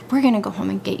drink. We're going to go home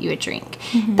and get you a drink.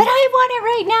 But I want it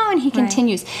right now. And he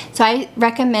continues. So I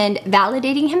recommend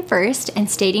validating him first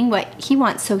and stating what he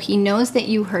wants so he knows that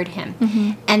you heard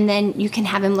him. And then you can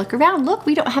have him look around. Look,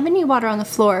 we don't have any water on the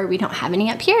floor. We don't have any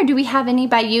up here. Do we have any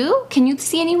by you? Can you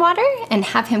see any water? And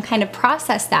have him kind of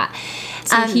process that.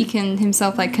 So he can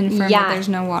himself like confirm that there's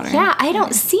no water. I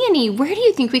don't see any. Where do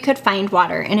you think we could find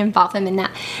water? And involve him in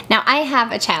that. Now, I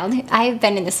have a child. I've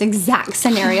been in this exact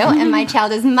scenario, and my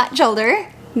child is much older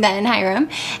than Hiram.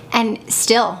 And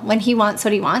still, when he wants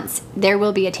what he wants, there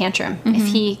will be a tantrum if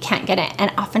he can't get it.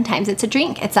 And oftentimes it's a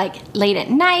drink. It's like late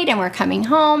at night, and we're coming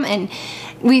home, and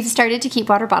we've started to keep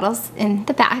water bottles in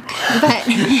the back.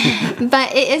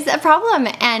 But it is a problem.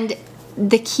 And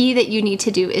the key that you need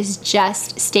to do is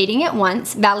just stating it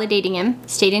once, validating him,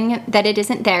 stating that it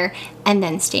isn't there, and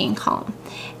then staying calm.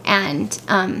 And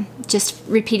just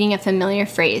repeating a familiar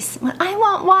phrase. When I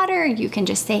want water, you can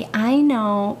just say, I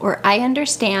know, or I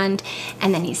understand,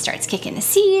 and then he starts kicking a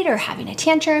seat or having a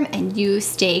tantrum, and you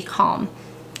stay calm.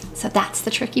 So that's the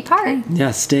tricky part.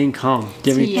 Yeah, staying calm.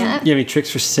 Do you have any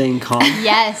tricks for staying calm?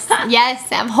 Yes. I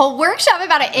have a whole workshop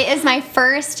about it. It is my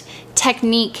first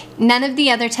technique. None of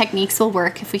the other techniques will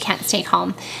work if we can't stay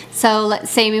calm. So let's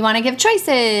say we want to give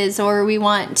choices or we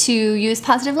want to use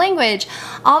positive language.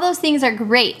 All those things are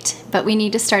great, but we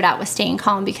need to start out with staying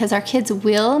calm because our kids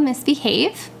will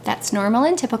misbehave. That's normal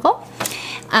and typical.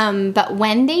 But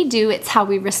when they do, it's how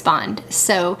we respond.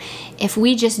 So if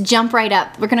we just jump right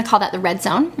up, we're going to call that the red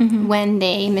zone when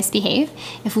they misbehave.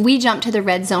 If we jump to the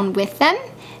red zone with them,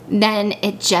 then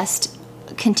it just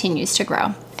continues to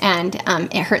grow. And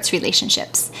it hurts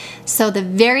relationships. So the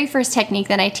very first technique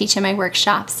that I teach in my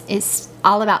workshops is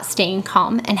all about staying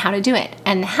calm and how to do it.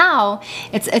 And how,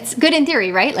 it's good in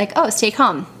theory, right? Like, oh, stay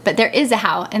calm. But there is a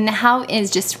how. And the how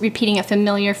is just repeating a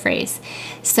familiar phrase.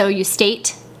 So you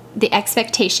state the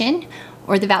expectation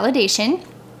or the validation,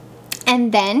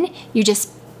 and then you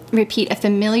just repeat a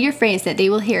familiar phrase that they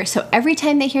will hear. So every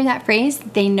time they hear that phrase,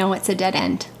 they know it's a dead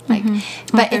end. Like,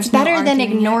 but it's better than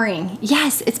ignoring.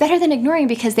 Yes, it's better than ignoring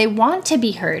because they want to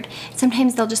be heard.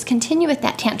 Sometimes they'll just continue with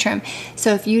that tantrum.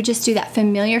 So if you just do that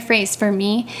familiar phrase, for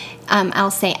me,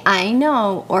 I'll say, I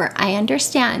know, or I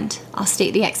understand. I'll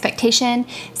state the expectation.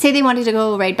 Say they wanted to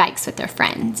go ride bikes with their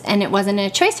friends and it wasn't a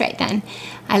choice right then.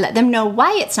 I let them know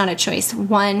why it's not a choice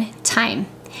one time.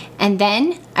 And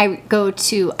then I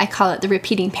call it the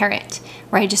repeating parrot,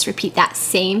 where I just repeat that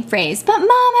same phrase. But Mom,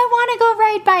 I want to go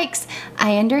ride bikes.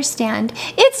 I understand.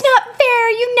 It's not fair.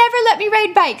 You never let me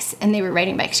ride bikes. And they were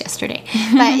riding bikes yesterday.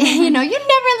 But, you never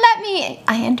let me.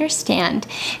 I understand.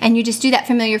 And you just do that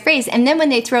familiar phrase. And then when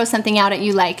they throw something out at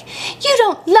you like, you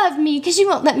don't love me because you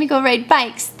won't let me go ride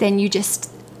bikes, then you just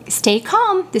stay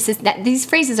calm. These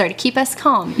phrases are to keep us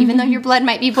calm. Even though your blood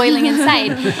might be boiling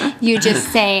inside, you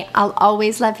just say, I'll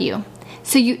always love you.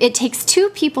 So it takes two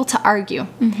people to argue.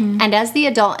 And as the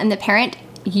adult and the parent,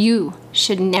 you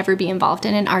should never be involved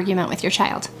in an argument with your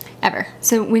child, ever.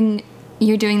 So when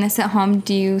you're doing this at home,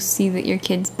 do you see that your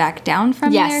kids back down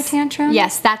from their tantrum?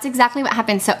 Yes, that's exactly what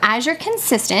happens. So as you're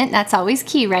consistent, that's always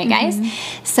key, right, guys?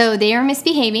 So they are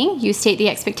misbehaving. You state the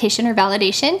expectation or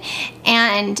validation,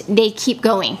 and they keep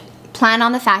going. Plan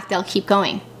on the fact they'll keep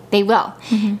going. They will.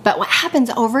 But what happens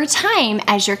over time,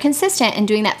 as you're consistent and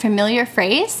doing that familiar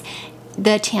phrase,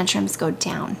 the tantrums go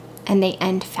down and they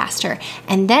end faster.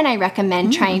 And then I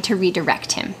recommend trying to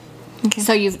redirect him. Okay.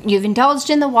 So you've indulged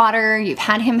in the water, you've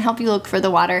had him help you look for the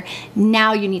water.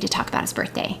 Now you need to talk about his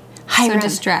birthday. So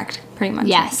distract, pretty much.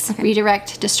 Yes, okay.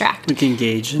 Redirect, distract. We can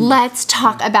engage. Let's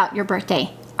talk about your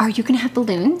birthday. Are you going to have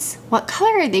balloons? What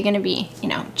color are they going to be?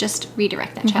 Just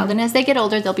redirect that child. And as they get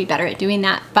older, they'll be better at doing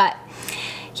that. But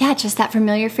yeah, just that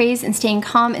familiar phrase and staying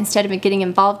calm instead of getting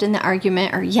involved in the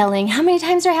argument or yelling, how many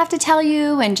times do I have to tell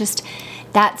you? And just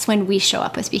that's when we show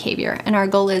up with behavior. And our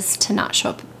goal is to not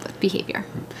show up with behavior.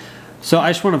 So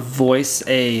I just want to voice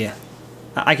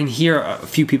I can hear a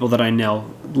few people that I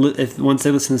know, once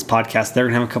they listen to this podcast, they're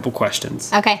going to have a couple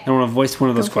questions. Okay. I want to voice one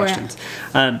of those questions.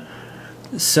 I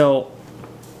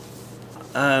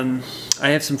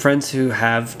have some friends who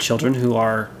have children who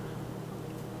are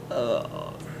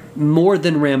more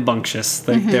than rambunctious.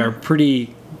 Like they're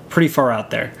pretty far out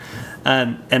there.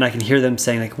 And I can hear them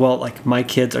saying my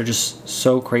kids are just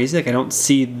so crazy. I don't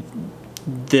see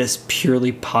this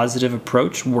purely positive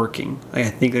approach working. I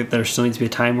think that there still needs to be a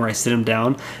time where I sit them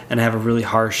down and have a really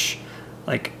harsh,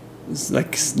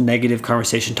 negative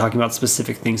conversation talking about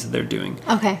specific things that they're doing.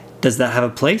 Okay. Does that have a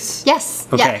place? Yes.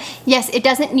 Okay. Yeah. Yes, it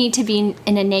doesn't need to be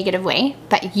in a negative way,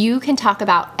 but you can talk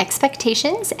about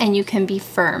expectations and you can be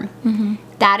firm.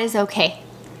 That is okay.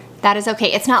 That is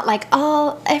okay. It's not like,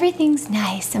 oh, everything's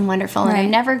nice and wonderful and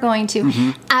I'm never going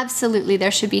to. Absolutely,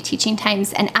 there should be teaching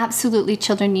times and absolutely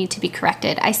children need to be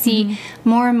corrected. I see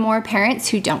more and more parents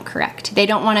who don't correct. They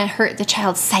don't want to hurt the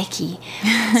child's psyche,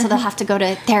 so they'll have to go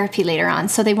to therapy later on,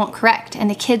 so they won't correct. And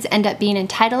the kids end up being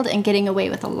entitled and getting away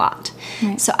with a lot.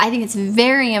 So I think it's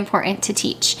very important to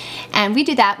teach. And we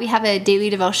do that. We have a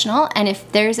daily devotional, and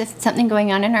if there's something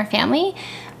going on in our family,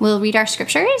 we'll read our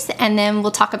scriptures and then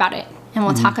we'll talk about it. And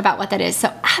we'll talk about what that is.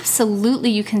 So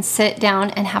absolutely you can sit down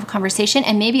and have a conversation,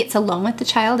 and maybe it's alone with the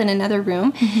child in another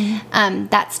room.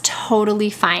 That's totally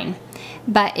fine.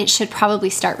 But it should probably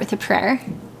start with a prayer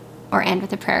or end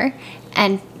with a prayer.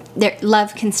 And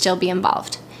love can still be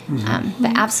involved.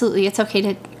 But absolutely it's okay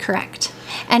to correct.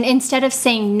 And instead of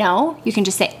saying no, you can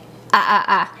just say,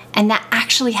 and that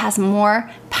actually has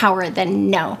more power than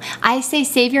no. I say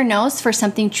save your no's for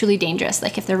something truly dangerous,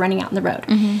 like if they're running out in the road.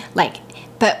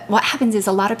 But what happens is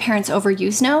a lot of parents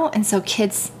overuse no, and so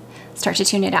kids start to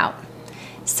tune it out.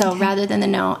 So rather than the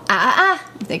no,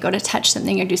 they go to touch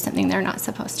something or do something they're not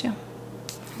supposed to.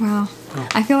 Wow.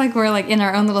 I feel like we're in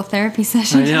our own little therapy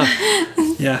session. I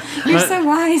know. Yeah. You're so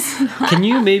wise. Can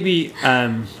you maybe,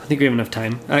 I think we have enough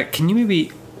time, can you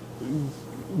maybe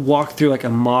walk through a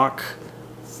mock,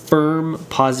 firm,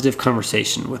 positive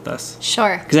conversation with us?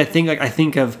 Sure. Because I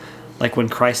think of when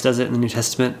Christ does it in the New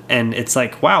Testament, and it's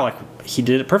wow, he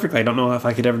did it perfectly. I don't know if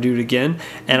I could ever do it again.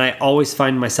 And I always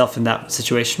find myself in that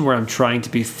situation where I'm trying to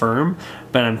be firm,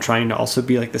 but I'm trying to also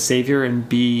be the savior and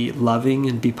be loving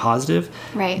and be positive.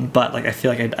 Right. But I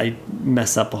feel like I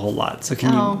mess up a whole lot. So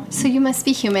can you? So you must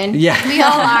be human. Yeah. We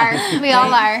all are. We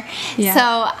all are. Yeah.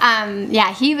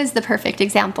 So he was the perfect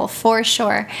example for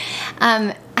sure.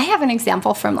 I have an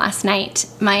example from last night.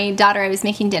 My daughter, I was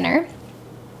making dinner,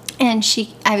 and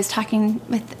I was talking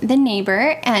with the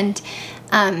neighbor, and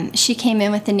she came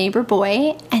in with the neighbor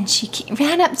boy, and she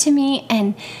ran up to me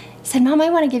and said, Mom, I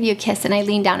want to give you a kiss. And I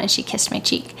leaned down and she kissed my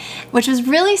cheek, which was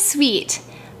really sweet.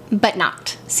 but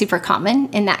not super common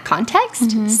in that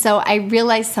context. So I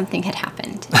realized something had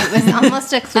happened. It was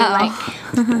almost a clue, like,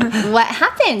 what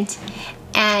happened?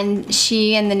 And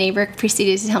she and the neighbor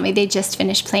proceeded to tell me they just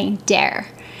finished playing Dare.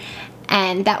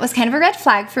 And that was kind of a red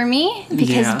flag for me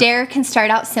because Dare can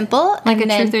start out simple. Like a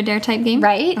truth or dare type game?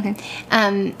 Right. Okay.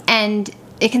 And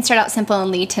it can start out simple and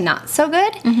lead to not so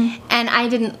good. And I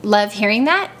didn't love hearing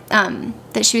that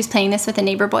she was playing this with a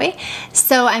neighbor boy.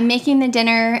 So I'm making the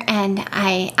dinner and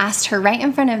I asked her right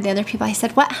in front of the other people, I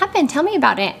said, what happened? Tell me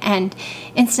about it. And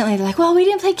instantly they're like, well, we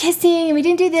didn't play kissing and we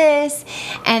didn't do this.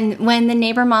 And when the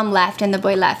neighbor mom left and the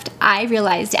boy left, I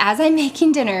realized as I'm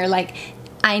making dinner, like,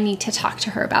 I need to talk to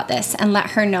her about this and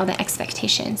let her know the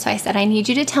expectation. So I said, I need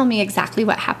you to tell me exactly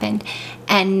what happened.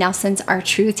 And Nelsons are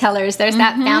truth tellers. There's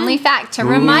that family fact, a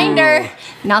reminder.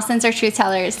 Nelsons are truth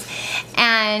tellers.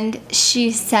 And she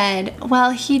said,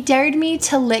 well, he dared me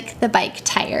to lick the bike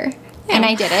tire. And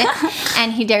I did it.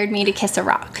 And he dared me to kiss a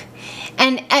rock.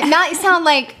 And it might sound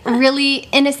like really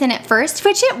innocent at first,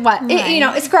 which it was.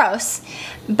 Right. It's gross.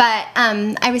 But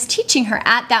I was teaching her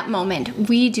at that moment,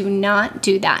 we do not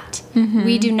do that.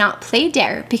 We do not play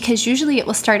Dare because usually it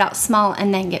will start out small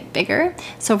and then get bigger.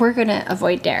 So we're going to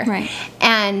avoid Dare. Right.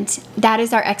 And that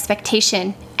is our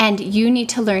expectation. And you need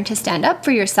to learn to stand up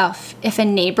for yourself. If a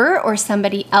neighbor or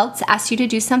somebody else asks you to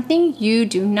do something, you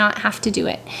do not have to do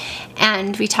it.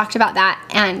 And we talked about that.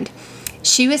 And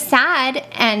she was sad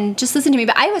and just listened to me,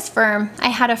 but I was firm. I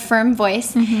had a firm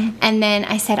voice. And then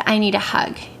I said, I need a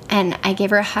hug. And I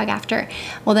gave her a hug after.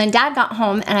 Well, then Dad got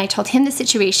home and I told him the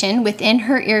situation within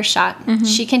her earshot.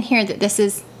 She can hear that this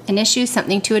is an issue,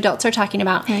 something two adults are talking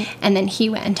about. Right. And then he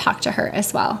went and talked to her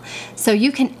as well. So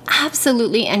you can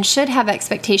absolutely and should have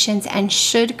expectations and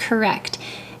should correct.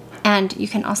 And you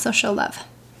can also show love.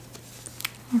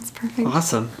 That's perfect.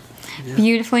 Awesome. Yeah.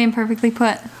 Beautifully and perfectly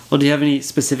put. Well, do you have any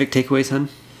specific takeaways, hon?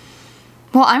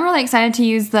 Well, I'm really excited to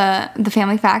use the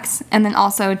family facts and then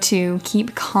also to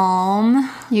keep calm.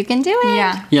 You can do it.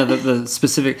 Yeah. Yeah, the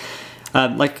specific,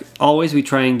 like always, we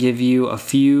try and give you a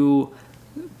few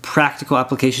practical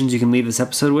applications you can leave this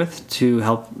episode with to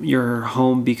help your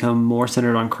home become more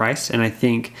centered on Christ. And I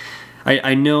think,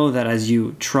 I know that as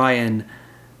you try and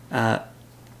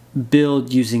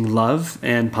build using love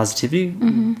and positivity,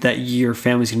 that your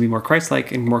family's going to be more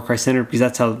Christ-like and more Christ-centered because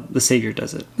that's how the Savior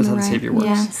does it. That's how the Savior works.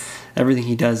 Yes. Everything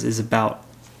he does is about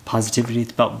positivity.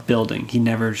 It's about building. He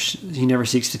never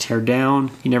seeks to tear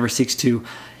down. He never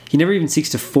even seeks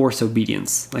to force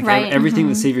obedience. Like everything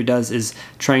the Savior does is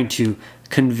trying to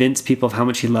convince people of how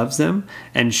much he loves them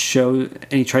and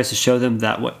he tries to show them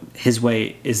that what his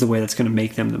way is the way that's going to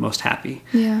make them the most happy.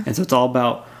 Yeah. And so it's all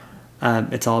about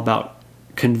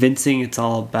convincing. It's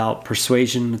all about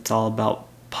persuasion. It's all about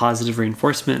positive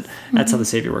reinforcement. That's how the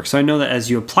Savior works. So I know that as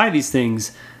you apply these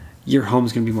things, your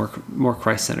home's going to be more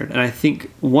Christ-centered. And I think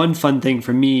one fun thing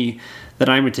for me that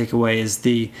I'm going to take away is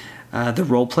the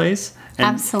role plays.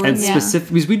 Absolutely. And specific,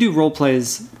 because we do role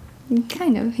plays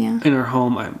kind of, yeah. in our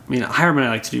home. I mean, Hiram and I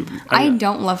like to do. I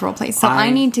don't love role plays, so I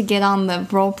need to get on the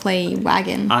role play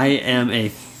wagon. I am a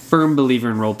firm believer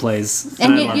in role plays.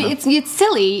 And it's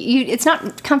silly. It's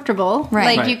not comfortable.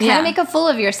 Right. Like, you kind of make a fool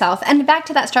of yourself. And back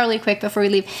to that straw really quick before we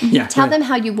leave. Tell them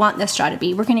how you want the straw to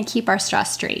be. We're going to keep our straw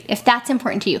straight, if that's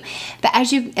important to you. But as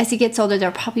he gets older,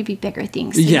 there'll probably be bigger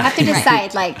things. So you have to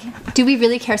decide, like, do we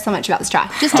really care so much about the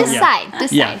straw? Just decide.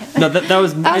 Decide. Yeah. No, that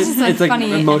was it's like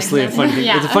funny mostly a funny thing.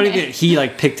 Yeah, it's a funny thing that he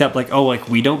like picked up, like, oh, like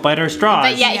we don't bite our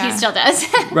straws. But he still does.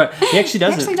 Right. He actually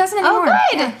doesn't. He actually doesn't anymore. Oh,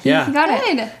 good. Yeah. He got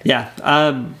it.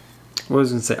 Yeah. What was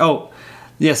I going to say? Oh,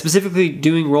 yeah, specifically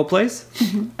doing role plays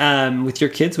with your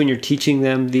kids when you're teaching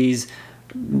them these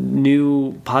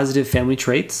new positive family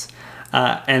traits.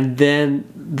 And then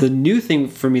the new thing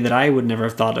for me that I would never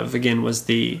have thought of, again, was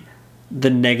the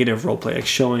negative role play, like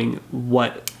showing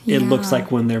what it looks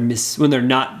like when they're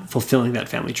not fulfilling that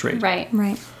family trait. Right.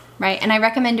 And I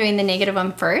recommend doing the negative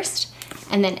one first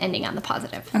and then ending on the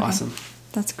positive. Okay. Awesome.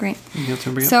 That's great.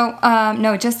 So,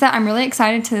 no, just that I'm really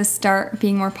excited to start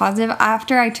being more positive.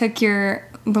 After I took your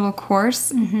little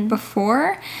course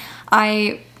before,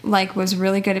 I was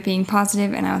really good at being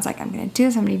positive, and I was like, I'm going to do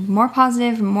this. I'm going to be more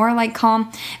positive, more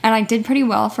calm. And I did pretty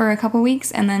well for a couple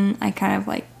weeks, and then I kind of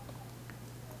I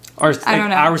don't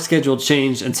know. Our schedule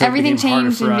changed, and so everything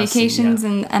changed for and us, vacations,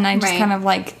 and I just kind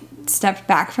of stepped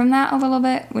back from that a little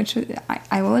bit, which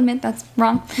I will admit that's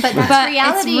wrong. But that's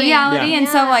reality. It's reality, yeah. and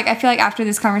so I feel like after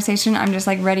this conversation, I'm just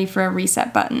ready for a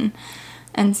reset button,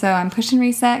 and so I'm pushing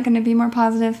reset. Going to be more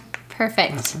positive.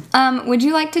 Perfect. Awesome. Would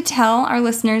you like to tell our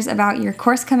listeners about your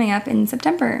course coming up in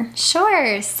September?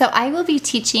 Sure. So I will be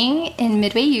teaching in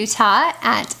Midway, Utah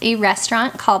at a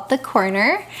restaurant called The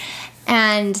Corner.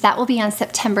 and that will be on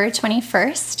September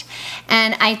 21st.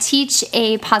 And I teach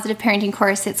a positive parenting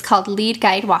course. It's called Lead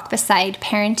Guide Walk Beside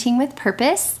Parenting with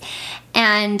Purpose.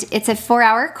 And it's a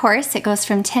 4-hour course. It goes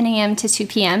from 10 a.m. to 2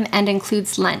 p.m. and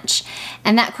includes lunch.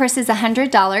 And that course is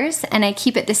 $100, and I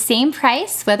keep it the same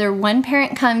price whether one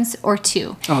parent comes or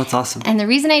two. Oh, that's awesome. And the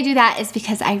reason I do that is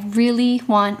because I really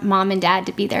want mom and dad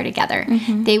to be there together.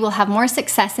 They will have more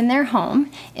success in their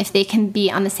home if they can be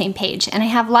on the same page. And I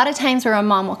have a lot of times where a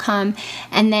mom will come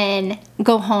and then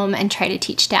go home and try to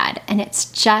teach dad, and it's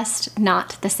just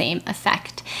not the same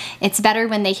effect. It's better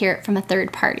when they hear it from a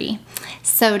third party.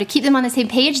 So to keep them on the same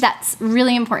page, that's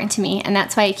really important to me, and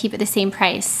that's why I keep it the same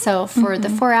price. So for the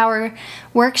 4-hour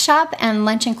workshop and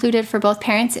lunch included for both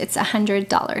parents, it's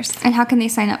 $100. And how can they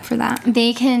sign up for that?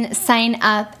 They can sign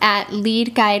up at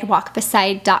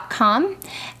leadguidewalkbeside.com,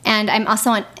 and I'm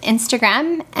also on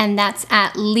Instagram, and that's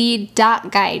at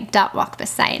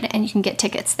lead.guide.walkbeside, and you can get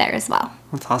tickets there as well.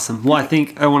 That's awesome. Well, I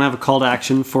think I want to have a call to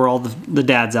action for all the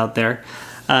dads out there.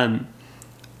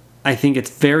 I think it's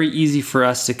very easy for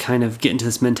us to kind of get into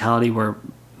this mentality where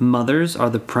mothers are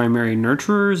the primary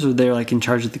nurturers, or they're like in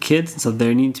charge of the kids, and so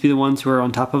they need to be the ones who are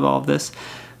on top of all of this.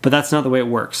 But that's not the way it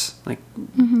works. Like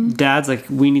dads, like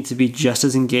we need to be just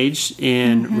as engaged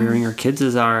in rearing our kids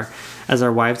as our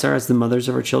wives are, as the mothers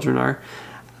of our children are.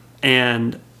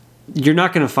 And you're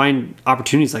not going to find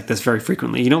opportunities like this very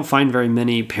frequently. You don't find very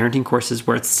many parenting courses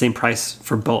where it's the same price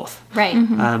for both. Right.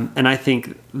 And I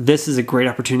think this is a great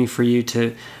opportunity for you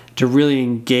to really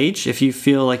engage. If you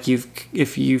feel like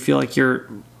you're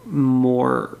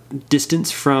more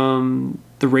distanced from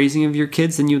the raising of your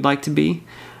kids than you'd like to be,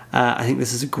 I think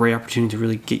this is a great opportunity to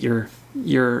really get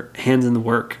your hands in the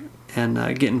work and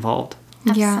get involved.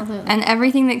 Absolutely. Yeah, and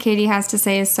everything that Katie has to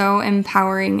say is so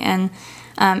empowering and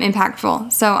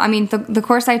impactful. So, I mean, the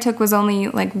course I took was only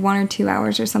like 1 or 2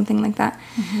 hours or something like that.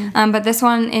 But this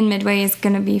one in Midway is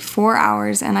going to be 4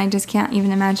 hours, and I just can't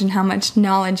even imagine how much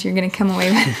knowledge you're going to come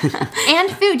away with.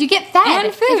 And food. You get fed.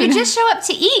 And food. If you just show up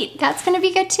to eat, that's going to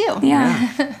be good too.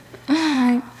 Yeah. All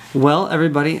right. Well,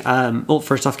 everybody,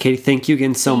 first off, Katie, thank you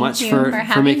again so much you for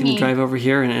having making me. the drive over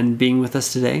here and being with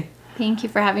us today. Thank you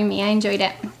for having me. I enjoyed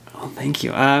it. Oh, thank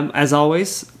you. As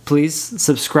always, please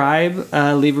subscribe,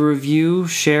 leave a review,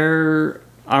 share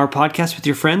our podcast with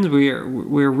your friends.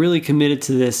 We're really committed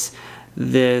to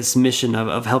this mission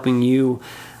of helping you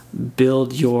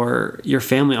build your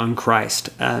family on Christ,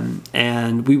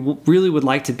 and we really would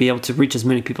like to be able to reach as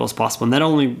many people as possible. And that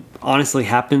only honestly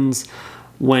happens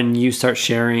when you start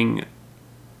sharing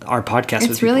our podcast.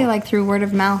 It's really like through word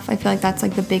of mouth. I feel like that's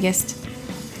like the biggest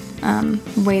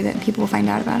way that people find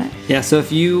out about it. Yeah, so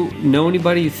if you know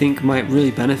anybody you think might really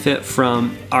benefit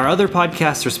from our other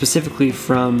podcasts, or specifically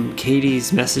from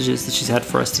Katie's messages that she's had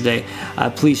for us today,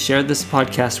 please share this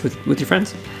podcast with your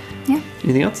friends. Yeah.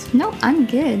 Anything else? No, I'm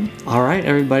good. All right,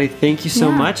 everybody. Thank you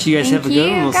so much. You guys have a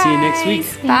good one. We'll see you next week.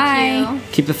 Bye. Thank you.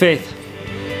 Keep the faith.